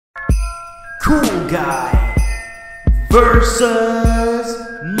Cool Guy versus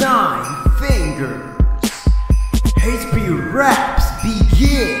 9 Fingers. HB Raps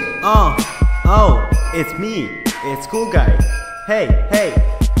begin. Oh, it's me. It's Cool Guy. Hey.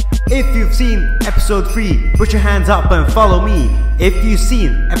 If you've seen episode 3, put your hands up and follow me. If you've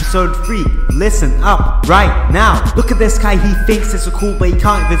seen episode 3, listen up right now. Look at this guy, he thinks it's so cool, but he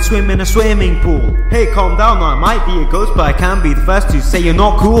can't even swim in a swimming pool. Hey, calm down, I might be a ghost, but I can't be the first to say you're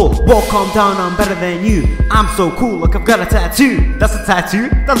not cool. Well, calm down, I'm better than you. I'm so cool, look, I've got a tattoo. That's a tattoo?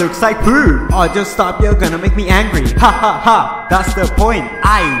 That looks like poo. Oh, just stop, you're gonna make me angry. Ha, that's the point.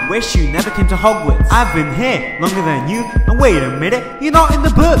 I wish you never came to Hogwarts. I've been here longer than you, and wait a minute, you're not in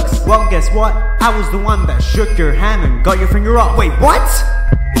the books. Well, guess what? I was the one that shook your hand and got your finger off. Wait, what?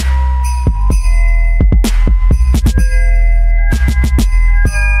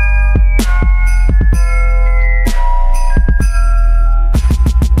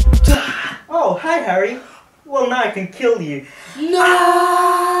 Oh, hi, Harry. Well, now I can kill you. No!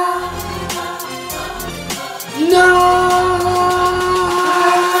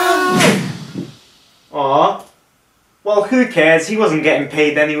 Aw. Well, who cares? He wasn't getting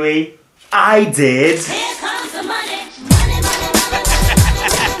paid anyway. I did. Here comes the money.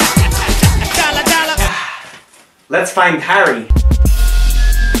 Let's find Harry.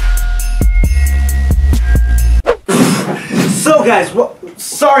 So guys, what?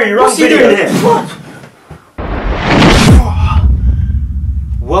 Sorry, wrong video. What?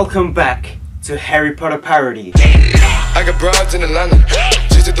 Welcome back to Harry Potter Parody. I got broads in Atlanta.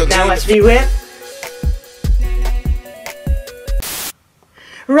 Just at the Now let's be with.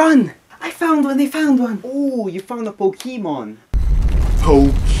 Run! I found one. Oh, you found a Pokemon.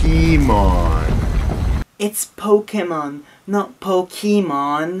 Pokemon. It's Pokemon, not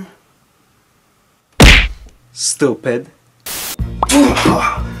Pokemon. Stupid.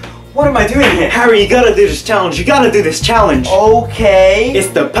 What am I doing here? Harry, you gotta do this challenge. Okay. It's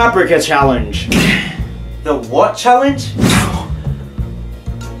the Paprika Challenge. The what challenge?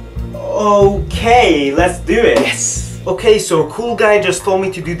 Okay, let's do it. Yes. Okay, so a cool guy just told me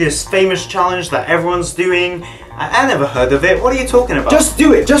to do this famous challenge that everyone's doing. I never heard of it. What are you talking about? Just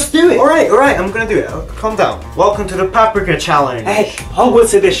do it. Alright, I'm gonna do it. Calm down. Welcome to the Paprika Challenge. Hey,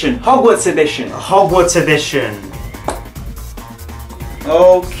 Hogwarts Edition.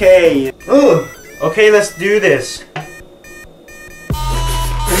 Okay. Okay, let's do this.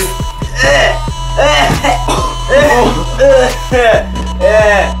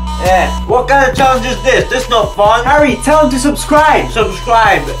 What kind of challenge is this? This is not fun. Harry, tell him to subscribe.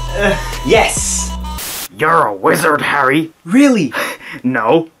 Yes. You're a wizard, Harry. Really?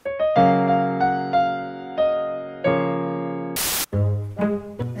 No.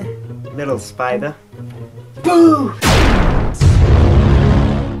 Little spider. Boo!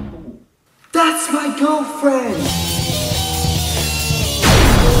 That's my girlfriend!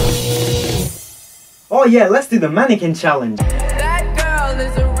 Oh yeah, let's do the mannequin challenge. That girl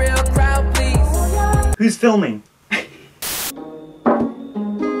is a real crowd, please. Who's filming?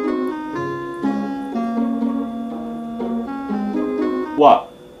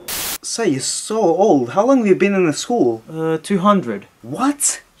 What? So you're so old. How long have you been in the school? 200.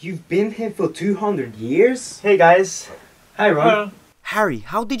 What? You've been here for 200 years? Hey guys. Hi Ron. Harry,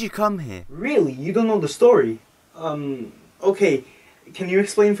 how did you come here? Really? You don't know the story? Okay. Can you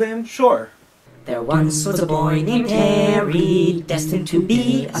explain for him? Sure. There once was a boy named Harry, destined to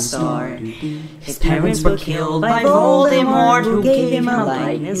be a star. His parents were killed by Voldemort, who gave him a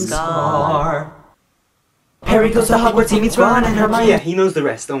lightning scar. Harry goes to Hogwarts, he meets Ron and Hermione. Yeah, he knows the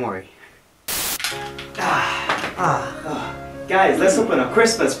rest, don't worry. Guys, let's open a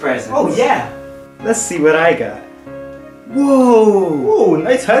Christmas present. Oh yeah! Let's see what I got. Whoa! Whoa,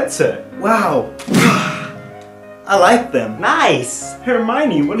 nice headset. Wow. I like them. Nice!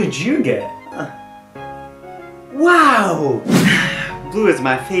 Hermione, what did you get? Wow! Blue is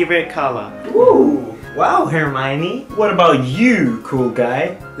my favorite color. Ooh! Wow, Hermione. What about you, cool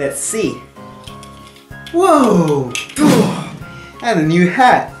guy? Let's see. Whoa! And a new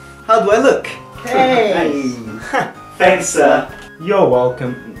hat. How do I look? Hey! Thanks, sir. You're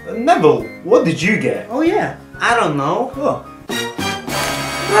welcome. Neville, what did you get? Oh yeah, I don't know. Oh.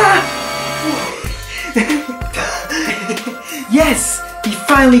 Yes! He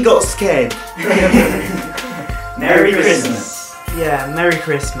finally got scared. Merry Christmas. Yeah, Merry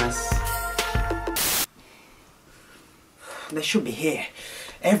Christmas. They should be here.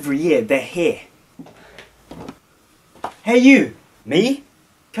 Every year they're here. Hey you! Me?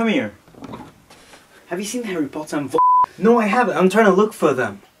 Come here. Have you seen Harry Potter and No, I haven't. I'm trying to look for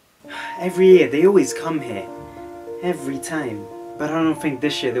them. Every year they always come here. Every time. But I don't think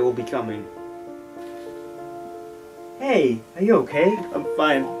this year they will be coming. Hey, are you okay? I'm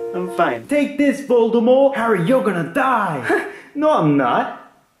fine. I'm fine. Take this, Voldemort! Harry, you're gonna die. No, I'm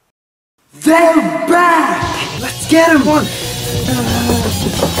not. They're back! Let's get him!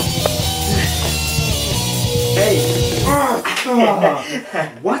 Hey!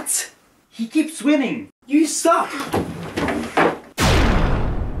 What? He keeps winning! You suck!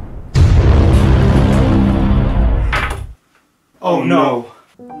 Oh no!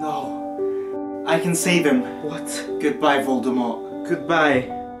 No. I can save him. What? Goodbye, Voldemort. Goodbye.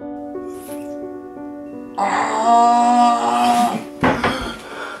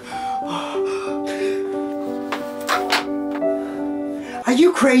 Are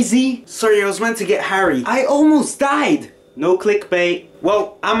you crazy? Sorry, I was meant to get Harry. I almost died! No clickbait.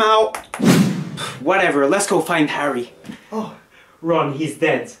 Well, I'm out. Whatever, let's go find Harry. Oh, Ron, he's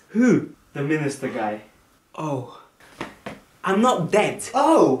dead. Who? The minister guy. Oh. I'm not dead.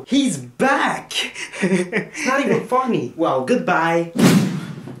 Oh, he's back! It's not even funny. Well, goodbye.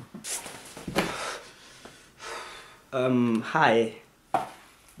 Hi.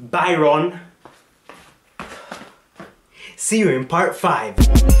 Bye, Ron. See you in part 5.